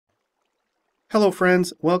Hello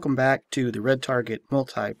friends, welcome back to the Redtarget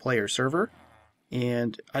multiplayer server,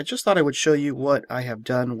 and I just thought I would show you what I have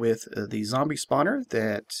done with the zombie spawner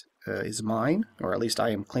that is mine, or at least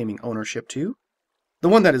I am claiming ownership to. The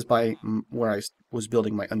one that is by where I was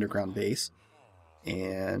building my underground base,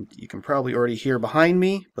 and you can probably already hear behind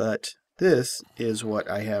me, but this is what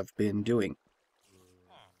I have been doing.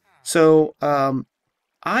 So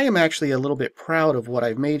I am actually a little bit proud of what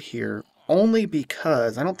I've made here, only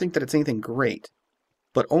because I don't think that it's anything great,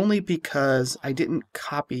 but only because I didn't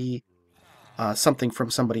copy something from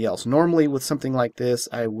somebody else. Normally with something like this,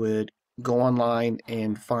 I would go online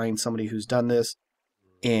and find somebody who's done this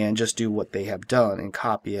and just do what they have done and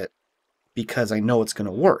copy it because I know it's going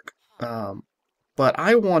to work. But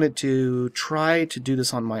I wanted to try to do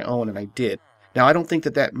this on my own, and I did. Now, I don't think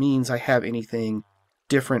that that means I have anything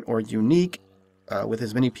different or unique. With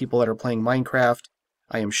as many people that are playing Minecraft,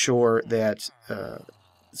 I am sure that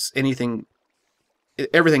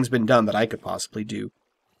everything's been done that I could possibly do.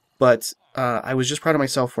 But I was just proud of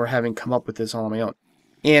myself for having come up with this all on my own.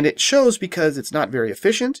 And it shows because it's not very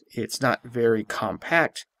efficient, it's not very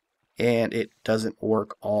compact, and it doesn't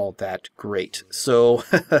work all that great. So,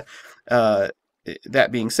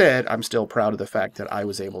 that being said, I'm still proud of the fact that I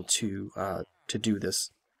was able to do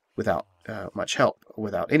this without much help,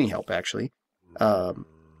 without any help actually,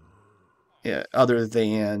 other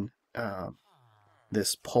than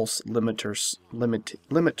this pulse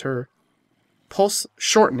limiter pulse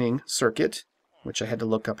shortening circuit, which I had to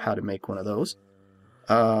look up how to make one of those.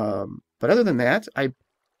 But other than that,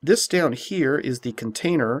 this down here is the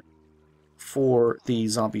container for the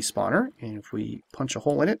zombie spawner, and if we punch a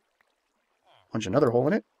hole in it, punch another hole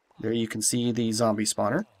in it, there you can see the zombie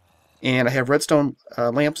spawner. And I have redstone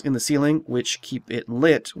lamps in the ceiling which keep it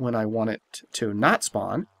lit when I want it to not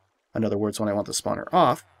spawn. In other words, when I want the spawner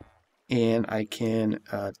off. And I can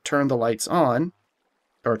turn the lights on,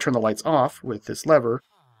 or turn the lights off with this lever,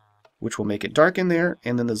 which will make it dark in there,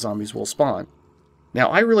 and then the zombies will spawn. Now,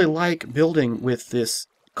 I really like building with this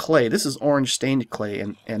clay. This is orange stained clay,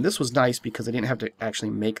 and this was nice because I didn't have to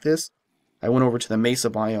actually make this. I went over to the mesa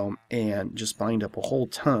biome and just mined up a whole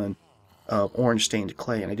ton of orange stained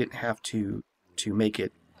clay, and I didn't have to make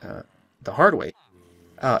it the hard way.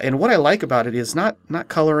 And what I like about it is not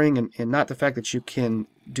coloring and not the fact that you can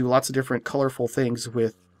do lots of different colorful things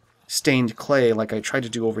with stained clay like I tried to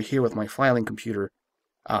do over here with my filing computer.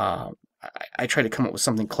 I tried to come up with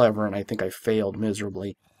something clever, and I think I failed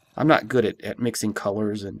miserably. I'm not good at mixing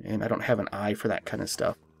colors, and I don't have an eye for that kind of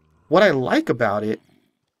stuff. What I like about it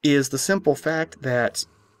is the simple fact that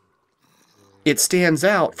it stands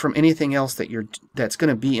out from anything else that's going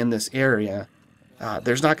to be in this area.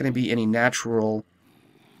 There's not going to be any natural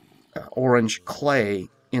orange clay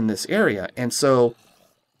in this area, and so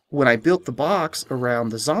when I built the box around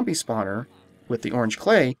the zombie spawner with the orange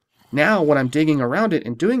clay, now when I'm digging around it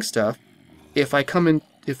and doing stuff, if I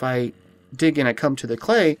dig and I come to the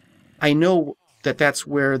clay, I know that that's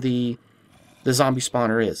where the zombie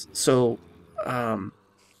spawner is. So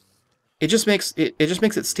it just makes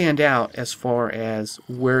it stand out as far as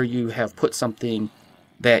where you have put something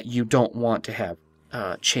that you don't want to have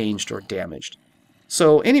changed or damaged.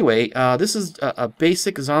 So anyway, this is a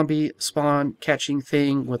basic zombie spawn catching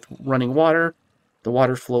thing with running water. The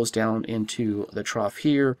water flows down into the trough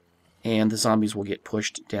here, and the zombies will get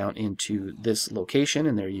pushed down into this location,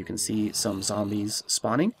 and there you can see some zombies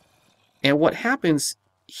spawning. And what happens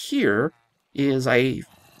here is I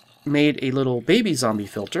made a little baby zombie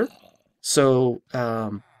filter. So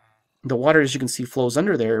the water, as you can see, flows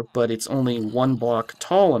under there, but it's only 1 block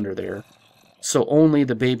tall under there. So only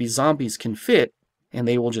the baby zombies can fit, and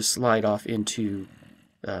they will just slide off into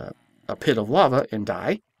a pit of lava and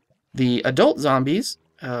die. The adult zombies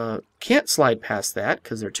can't slide past that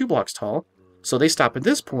because they're 2 blocks tall, so they stop at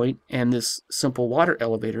this point, and this simple water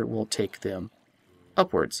elevator will take them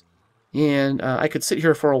upwards. And I could sit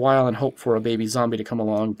here for a while and hope for a baby zombie to come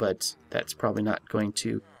along, but that's probably not going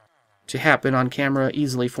to happen on camera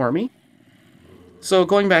easily for me. So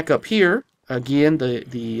going back up here, again,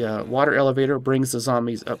 the water elevator brings the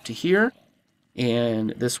zombies up to here,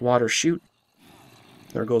 and this water chute,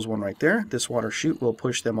 there goes one right there, this water chute will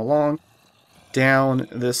push them along down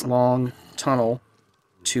this long tunnel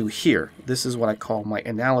to here. This is what I call my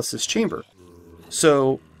analysis chamber.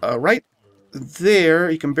 So right there,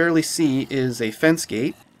 you can barely see, is a fence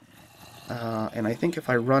gate, and I think if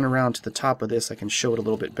I run around to the top of this I can show it a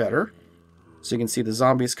little bit better. So you can see the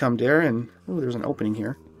zombies come there, and ooh, there's an opening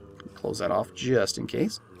here. Close that off just in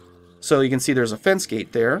case. So you can see there's a fence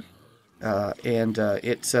gate there, and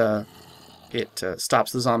it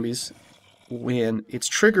stops the zombies when it's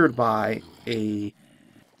triggered by a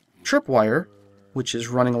tripwire which is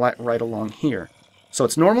running right along here. So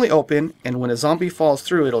it's normally open, and when a zombie falls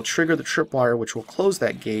through, it'll trigger the tripwire, which will close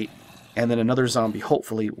that gate, and then another zombie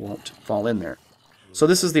hopefully won't fall in there. So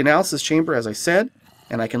this is the analysis chamber, as I said,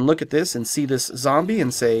 and I can look at this and see this zombie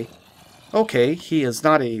and say, okay, he is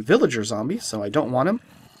not a villager zombie, so I don't want him,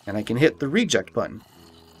 and I can hit the reject button.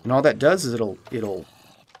 And all that does is it'll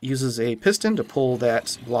uses a piston to pull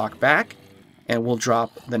that block back, and will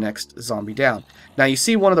drop the next zombie down. Now you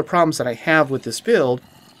see one of the problems that I have with this build,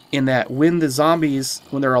 in that when there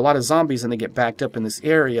are a lot of zombies and they get backed up in this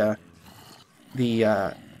area,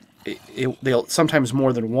 they'll sometimes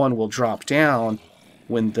more than one will drop down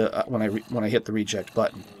when I hit the reject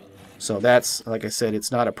button. So that's, like I said,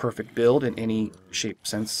 it's not a perfect build in any shape,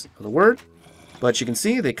 sense of the word. But you can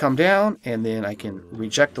see they come down, and then I can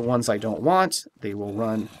reject the ones I don't want. They will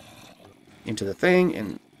run into the thing,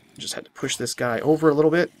 and just had to push this guy over a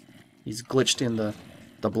little bit. He's glitched in the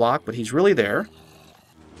block, but he's really there.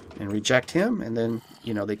 And reject him, and then,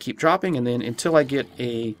 you know, they keep dropping, and then until I get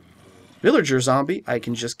a villager zombie, I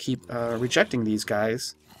can just keep rejecting these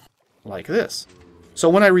guys like this. So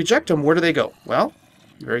when I reject them, where do they go? Well,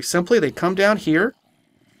 very simply, they come down here,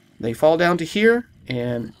 they fall down to here,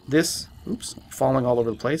 and this, oops, falling all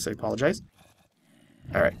over the place, I apologize.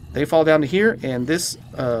 Alright, they fall down to here, and this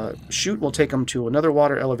chute will take them to another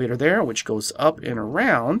water elevator there, which goes up and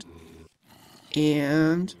around,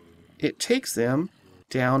 and it takes them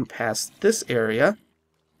down past this area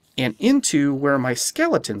and into where my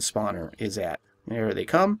skeleton spawner is at. There they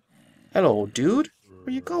come. Hello, dude.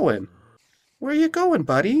 Where you going? Where you going,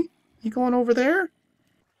 buddy? You going over there?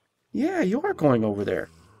 Yeah, you are going over there.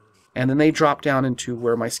 And then they drop down into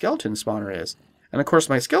where my skeleton spawner is. And of course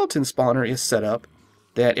my skeleton spawner is set up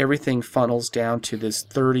that everything funnels down to this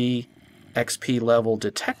 30 XP level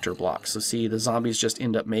detector block. So see, the zombies just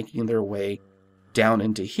end up making their way down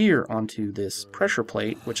into here onto this pressure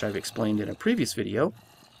plate, which I've explained in a previous video,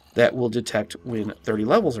 that will detect when 30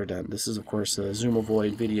 levels are done. This is, of course, a Zoom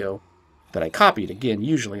Avoid video that I copied. Again,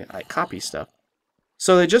 usually I copy stuff.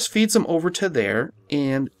 So it just feeds them over to there,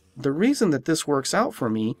 and the reason that this works out for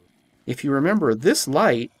me, if you remember, this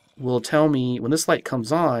light will tell me, when this light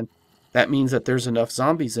comes on, that means that there's enough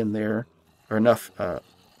zombies in there, or enough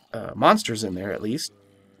monsters in there at least,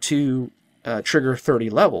 to trigger 30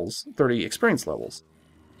 levels, 30 experience levels.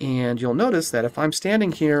 And you'll notice that if I'm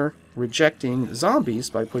standing here rejecting zombies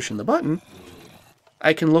by pushing the button,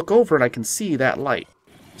 I can look over and I can see that light.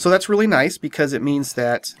 So that's really nice, because it means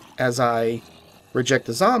that as I reject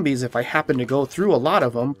the zombies, if I happen to go through a lot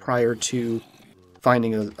of them prior to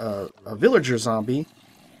finding a villager zombie,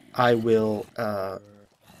 I will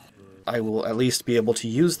at least be able to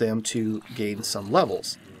use them to gain some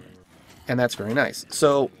levels. And that's very nice.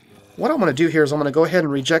 So what I'm going to do here is I'm going to go ahead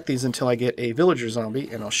and reject these until I get a villager zombie,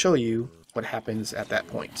 and I'll show you what happens at that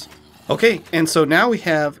point. Okay, and so now we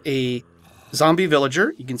have a zombie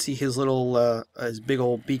villager. You can see his little, his big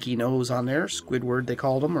old beaky nose on there. Squidward they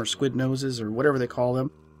call them, or squid noses, or whatever they call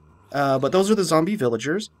them. But those are the zombie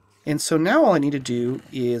villagers. And so now all I need to do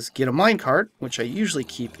is get a minecart, which I usually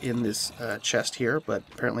keep in this chest here, but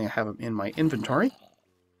apparently I have them in my inventory.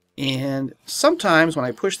 And sometimes when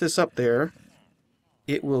I push this up there,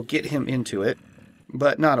 it will get him into it,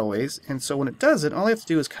 but not always. And so when it does it, all I have to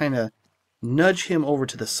do is kind of nudge him over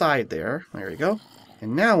to the side there. There we go.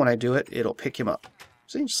 And now when I do it, it'll pick him up.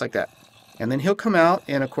 See, just like that. And then he'll come out,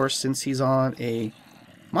 and of course, since he's on a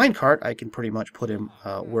minecart, I can pretty much put him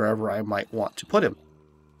wherever I might want to put him.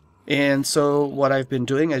 And so what I've been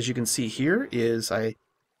doing, as you can see here, is I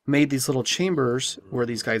made these little chambers where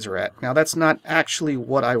these guys are at. Now that's not actually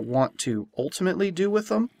what I want to ultimately do with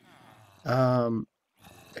them. And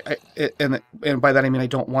by that I mean I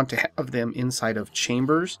don't want to have them inside of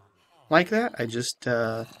chambers like that. I just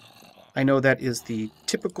I know that is the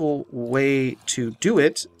typical way to do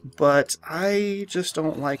it, but I just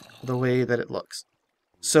don't like the way that it looks.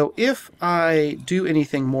 So if I do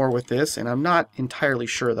anything more with this, and I'm not entirely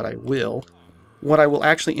sure that I will, what I will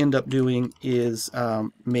actually end up doing is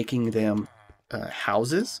making them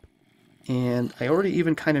houses. And I already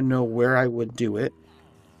even kind of know where I would do it.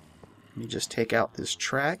 Let me just take out this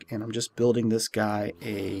track, and I'm just building this guy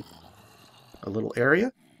a little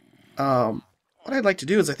area. What I'd like to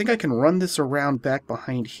do is I think I can run this around back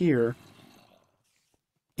behind here.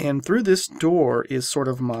 And through this door is sort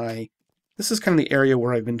of my... This is kind of the area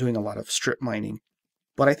where I've been doing a lot of strip mining.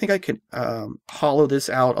 But I think I could hollow this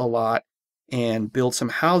out a lot and build some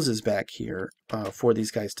houses back here for these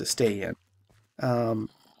guys to stay in.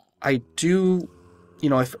 I do... You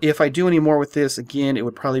know, if I do any more with this, again, it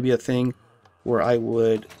would probably be a thing where I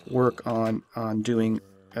would work on doing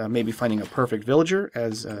maybe finding a perfect villager,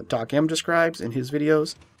 as Doc M describes in his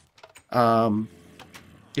videos.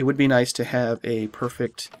 It would be nice to have a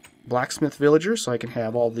perfect blacksmith villager so I can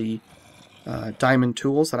have all the diamond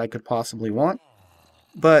tools that I could possibly want.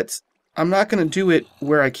 But I'm not going to do it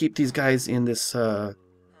where I keep these guys in this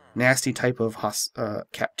nasty type of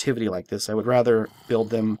captivity like this. I would rather build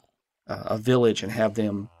them a village and have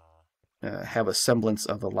them have a semblance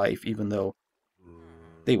of a life, even though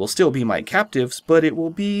they will still be my captives, but it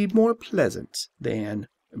will be more pleasant than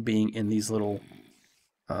being in these little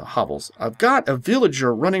hovels. I've got a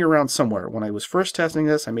villager running around somewhere. When I was first testing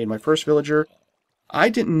this, I made my first villager. I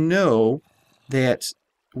didn't know that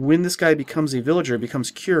when this guy becomes a villager,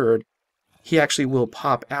 becomes cured, he actually will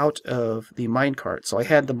pop out of the minecart. So I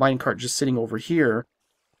had the minecart just sitting over here,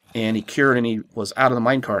 and he cured and he was out of the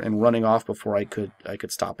minecart and running off before I could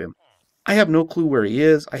stop him. I have no clue where he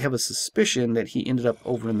is. I have a suspicion that he ended up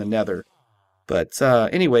over in the nether. But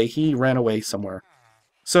anyway, he ran away somewhere.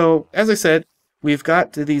 So, as I said, we've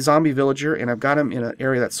got the zombie villager, and I've got him in an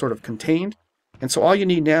area that's sort of contained. And so all you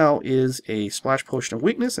need now is a splash potion of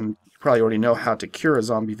weakness, and you probably already know how to cure a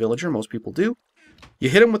zombie villager. Most people do. You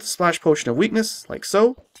hit him with the splash potion of weakness, like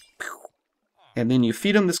so. And then you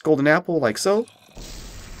feed him this golden apple, like so.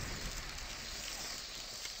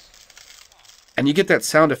 And you get that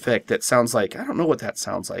sound effect that sounds like, I don't know what that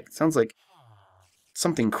sounds like. It sounds like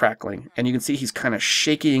something crackling. And you can see he's kind of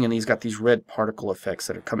shaking, and he's got these red particle effects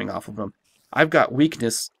that are coming off of him. I've got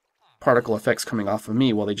weakness particle effects coming off of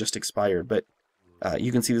me while they just expired, but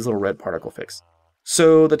you can see these little red particle effects.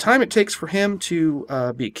 So the time it takes for him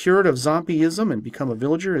to be cured of zombieism and become a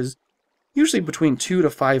villager is usually between 2 to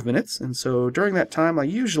 5 minutes. And so during that time, I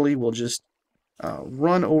usually will just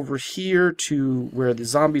run over here to where the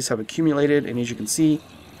zombies have accumulated. And as you can see,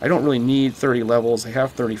 I don't really need 30 levels. I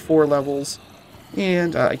have 34 levels.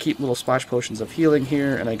 And I keep little splash potions of healing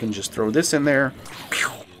here, and I can just throw this in there.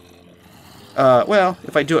 Well,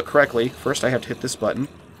 if I do it correctly, first I have to hit this button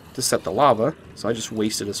to set the lava. So I just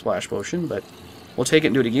wasted a splash potion, but we'll take it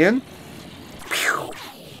and do it again.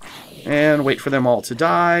 And wait for them all to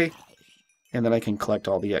die. And then I can collect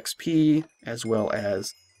all the XP, as well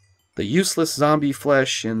as the useless zombie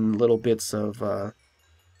flesh and little bits of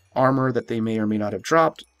armor that they may or may not have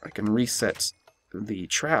dropped. I can reset the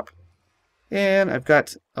trap. And I've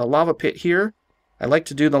got a lava pit here. I like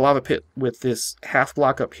to do the lava pit with this half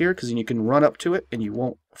block up here, because then you can run up to it and you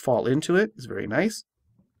won't fall into it. It's very nice.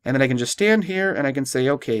 And then I can just stand here and I can say,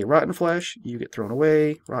 okay, rotten flesh, you get thrown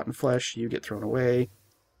away. Rotten flesh, you get thrown away.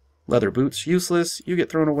 Leather boots, useless, you get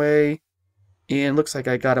thrown away. And looks like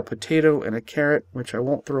I got a potato and a carrot, which I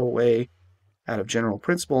won't throw away out of general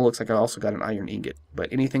principle. Looks like I also got an iron ingot.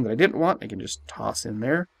 But anything that I didn't want, I can just toss in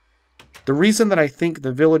there. The reason that I think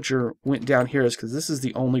the villager went down here is because this is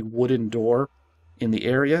the only wooden door in the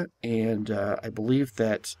area. And I believe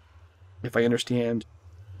that, if I understand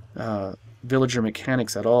villager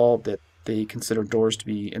mechanics at all, that they consider doors to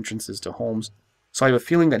be entrances to homes. So I have a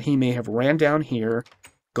feeling that he may have ran down here,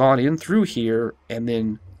 gone in through here, and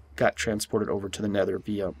then got transported over to the nether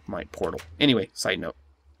via my portal. Anyway, side note.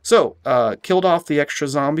 So, killed off the extra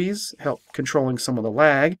zombies, helped controlling some of the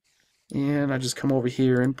lag, and I just come over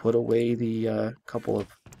here and put away the couple of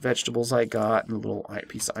vegetables I got and a little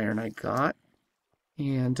piece of iron I got.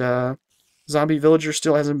 And zombie villager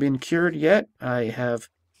still hasn't been cured yet. I have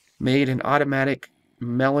made an automatic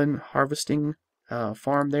melon harvesting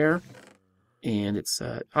farm there, and it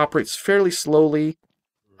operates fairly slowly.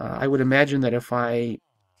 I would imagine that if I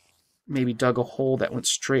maybe dug a hole that went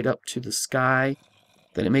straight up to the sky,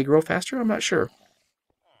 then it may grow faster. I'm not sure.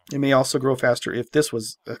 It may also grow faster if this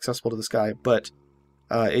was accessible to the sky, but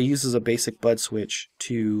it uses a basic bud switch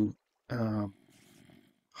to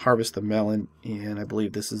harvest the melon, and I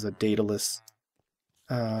believe this is a dataless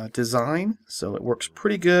design, so it works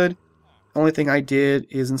pretty good. Only thing I did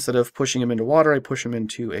is, instead of pushing him into water, I push him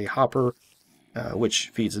into a hopper, which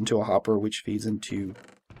feeds into a hopper, which feeds into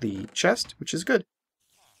the chest, which is good.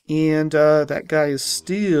 And that guy is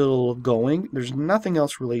still going. There's nothing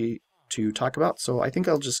else really to talk about, so I think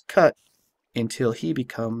I'll just cut until he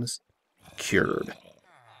becomes cured.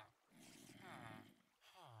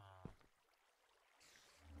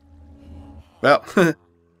 Well, that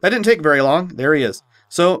didn't take very long. There he is.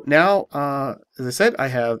 So now, as I said, I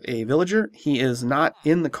have a villager. He is not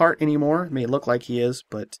in the cart anymore. It may look like he is,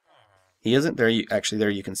 but he isn't. There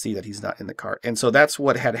you can see that he's not in the cart. And so that's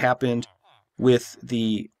what had happened with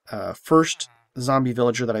the first zombie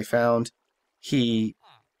villager that I found. He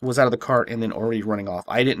was out of the cart and then already running off.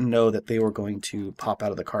 I didn't know that they were going to pop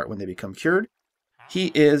out of the cart when they become cured.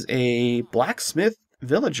 He is a blacksmith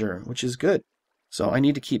villager, which is good. So I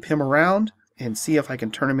need to keep him around, and see if I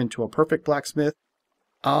can turn him into a perfect blacksmith.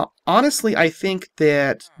 Honestly, I think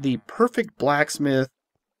that the perfect blacksmith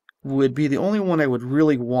would be the only one I would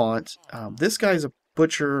really want. This guy's a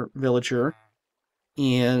butcher villager,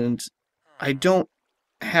 and I don't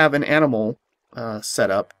have an animal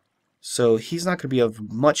set up, so he's not going to be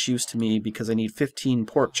of much use to me because I need 15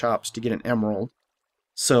 pork chops to get an emerald.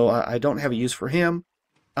 So I don't have a use for him.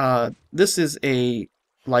 This is a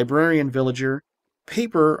librarian villager.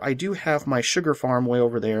 Paper, I do have my sugar farm way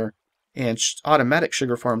over there, and automatic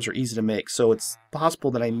sugar farms are easy to make, so it's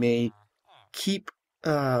possible that I may keep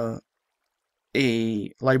a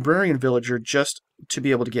librarian villager just to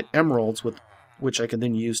be able to get emeralds, with which I can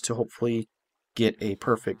then use to hopefully get a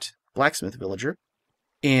perfect blacksmith villager.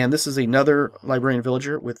 And this is another librarian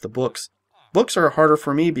villager with the books. Books are harder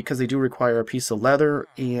for me because they do require a piece of leather,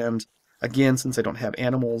 and again, since I don't have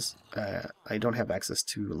animals, I don't have access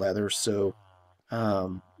to leather, so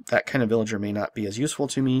that kind of villager may not be as useful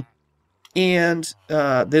to me. And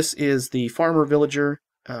this is the farmer villager,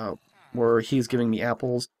 where he's giving me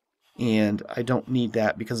apples, and I don't need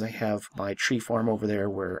that because I have my tree farm over there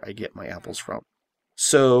where I get my apples from.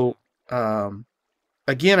 So,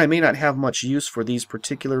 again, I may not have much use for these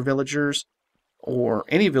particular villagers, or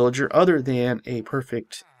any villager other than a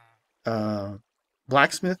perfect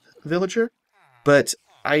blacksmith villager, but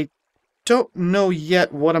I don't know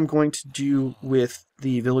yet what I'm going to do with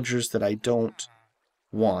the villagers that I don't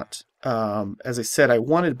want. As I said, I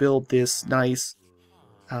wanted to build this nice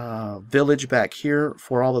village back here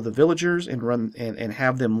for all of the villagers and run and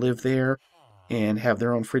have them live there and have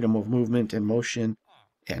their own freedom of movement and motion,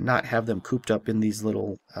 and not have them cooped up in these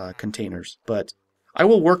little containers. But I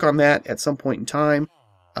will work on that at some point in time.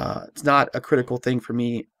 It's not a critical thing for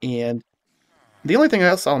me. And the only thing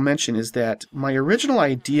else I'll mention is that my original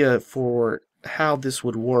idea for how this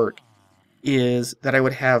would work is that I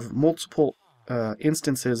would have multiple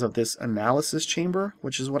instances of this analysis chamber,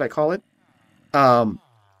 which is what I call it.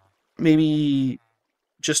 Maybe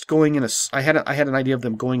just going in a... I had an idea of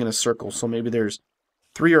them going in a circle, so maybe there's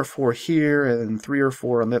 3 or 4 here, and then 3 or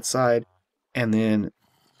 4 on that side, and then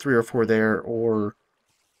 3 or 4 there, or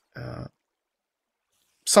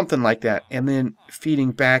something like that, and then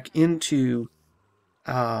feeding back into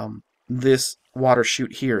this water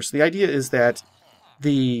chute here. So the idea is that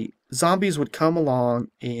the zombies would come along,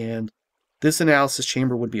 and this analysis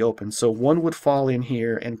chamber would be open. So one would fall in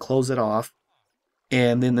here and close it off,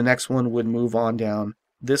 and then the next one would move on down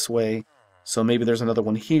this way. So maybe there's another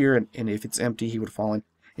one here, and if it's empty, he would fall in.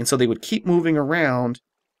 And so they would keep moving around,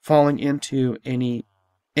 falling into any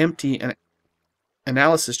empty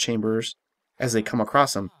analysis chambers as they come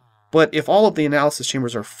across them. But if all of the analysis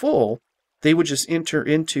chambers are full, they would just enter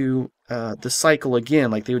into the cycle again.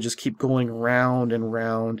 Like they would just keep going round and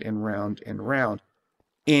round and round and round.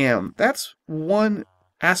 And that's one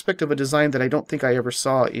aspect of a design that I don't think I ever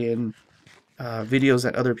saw in videos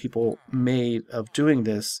that other people made of doing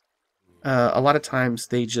this. A lot of times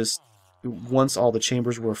they just, once all the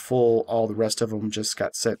chambers were full, all the rest of them just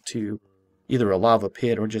got sent to either a lava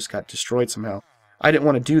pit or just got destroyed somehow. I didn't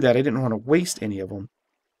want to do that. I didn't want to waste any of them.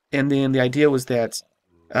 And then the idea was that,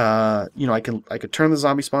 you know, I could turn the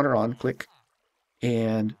zombie spawner on, click,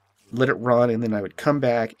 and let it run, and then I would come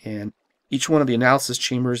back, and each one of the analysis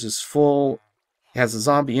chambers is full, has a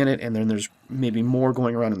zombie in it, and then there's maybe more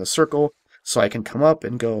going around in the circle, so I can come up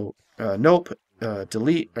and go, nope,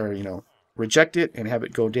 delete, or, you know, reject it, and have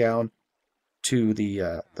it go down to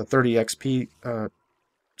the 30 XP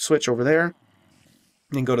switch over there,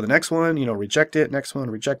 and then go to the next one, you know, reject it, next one,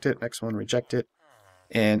 reject it, next one, reject it,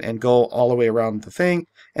 and go all the way around the thing.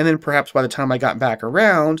 And then perhaps by the time I got back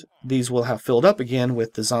around, these will have filled up again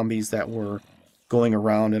with the zombies that were going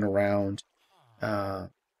around and around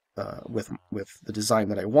with the design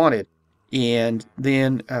that I wanted. And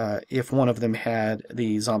then if one of them had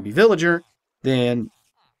the zombie villager, then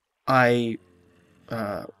I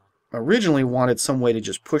originally wanted some way to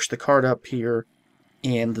just push the cart up here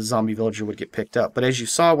and the zombie villager would get picked up. But as you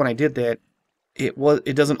saw when I did that,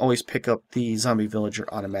 it doesn't always pick up the zombie villager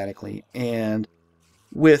automatically. And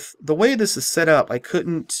with the way this is set up, I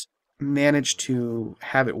couldn't manage to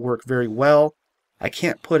have it work very well. I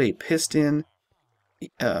can't put a piston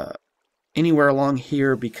anywhere along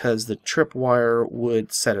here because the tripwire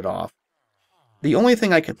would set it off. The only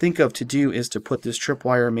thing I could think of to do is to put this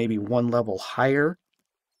tripwire maybe one level higher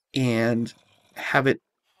and have it,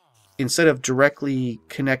 instead of directly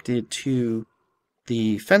connected to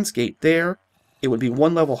the fence gate there, it would be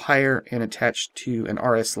one level higher and attached to an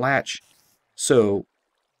RS latch. So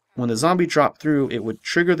when the zombie dropped through, it would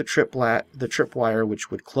trigger the tripwire, which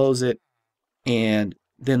would close it, and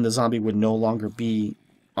then the zombie would no longer be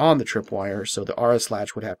on the tripwire, so the RS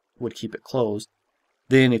latch would keep it closed.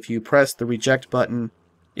 Then if you press the reject button,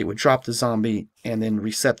 it would drop the zombie and then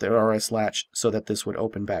reset the RS latch so that this would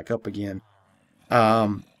open back up again.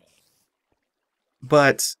 But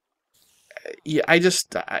yeah, I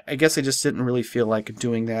guess I just didn't really feel like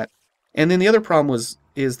doing that. And then the other problem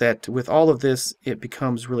is that with all of this, it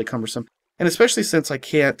becomes really cumbersome. And especially since I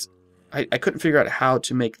couldn't figure out how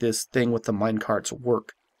to make this thing with the minecarts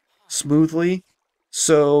work smoothly.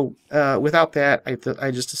 So without that,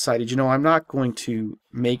 I just decided, I'm not going to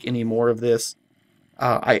make any more of this.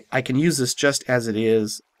 I can use this just as it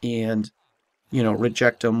is and,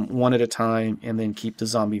 reject them one at a time and then keep the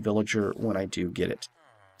zombie villager when I do get it.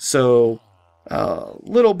 So a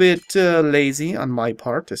little bit lazy on my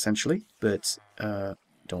part, essentially, but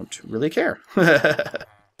don't really care.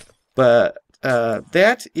 But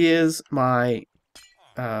that is my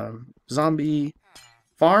zombie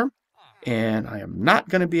farm, and I am not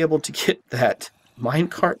going to be able to get that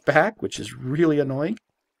minecart back, which is really annoying.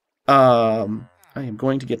 I am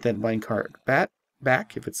going to get that minecart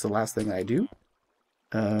back if it's the last thing I do.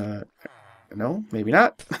 No, maybe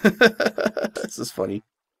not. This is funny.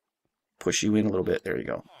 Push you in a little bit. There you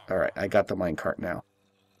go. All right, I got the minecart now.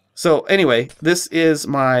 So anyway, this is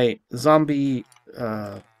my zombie,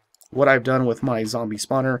 what I've done with my zombie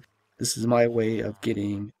spawner. This is my way of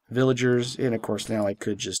getting villagers. And of course now I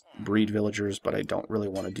could just breed villagers, but I don't really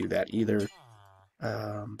want to do that either.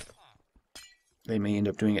 They may end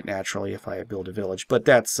up doing it naturally if I build a village, but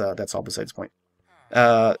that's all besides the point.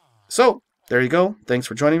 So there you go. Thanks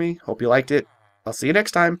for joining me. Hope you liked it. I'll see you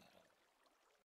next time.